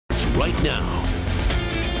right now.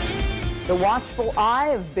 The watchful eye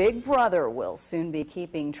of Big Brother will soon be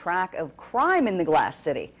keeping track of crime in the Glass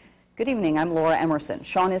City. Good evening, I'm Laura Emerson.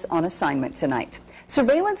 Sean is on assignment tonight.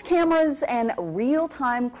 Surveillance cameras and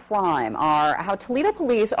real-time crime are how Toledo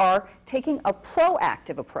police are taking a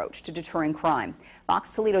proactive approach to deterring crime.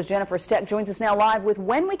 Fox Toledo's Jennifer Steck joins us now live with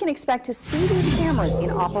when we can expect to see these cameras in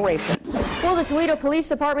operation. Well, the Toledo Police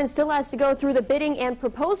Department still has to go through the bidding and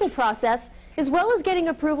proposal process, as well as getting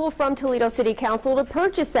approval from Toledo City Council to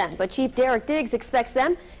purchase them. But Chief Derek Diggs expects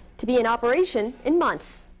them to be in operation in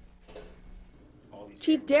months.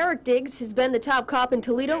 Chief Derek Diggs has been the top cop in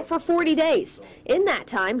Toledo for 40 days. In that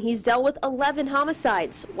time, he's dealt with 11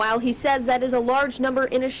 homicides. While he says that is a large number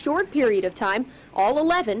in a short period of time, all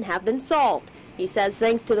 11 have been solved. He says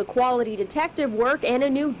thanks to the quality detective work and a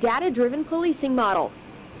new data-driven policing model.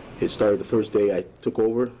 It started the first day I took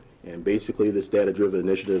over, and basically this data-driven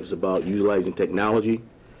initiative is about utilizing technology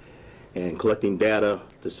and collecting data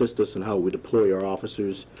to assist us in how we deploy our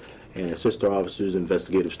officers and assist our officers'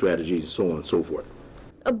 investigative strategies and so on and so forth.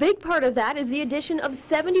 A big part of that is the addition of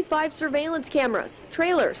 75 surveillance cameras,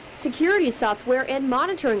 trailers, security software, and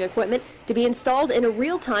monitoring equipment to be installed in a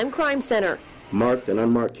real-time crime center. Marked and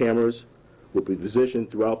unmarked cameras will be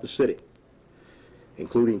positioned throughout the city,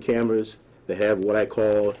 including cameras that have what I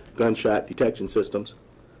call gunshot detection systems,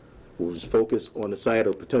 which is focused on the site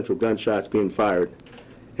of potential gunshots being fired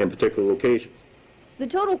in particular locations. The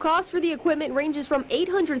total cost for the equipment ranges from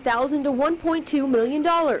 $800,000 to $1.2 million,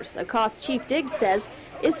 a cost Chief Diggs says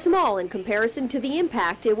is small in comparison to the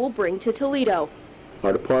impact it will bring to Toledo.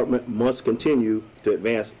 Our department must continue to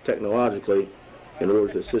advance technologically in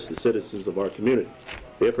order to assist the citizens of our community.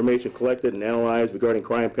 The information collected and analyzed regarding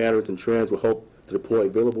crime patterns and trends will help to deploy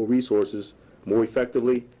available resources more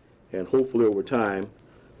effectively and hopefully over time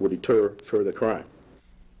will deter further crime.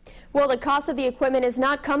 Well, the cost of the equipment is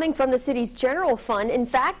not coming from the city's general fund. In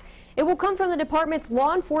fact, it will come from the department's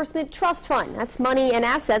law enforcement trust fund. That's money and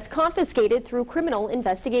assets confiscated through criminal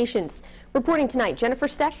investigations. Reporting tonight, Jennifer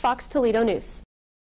Steck, Fox Toledo News.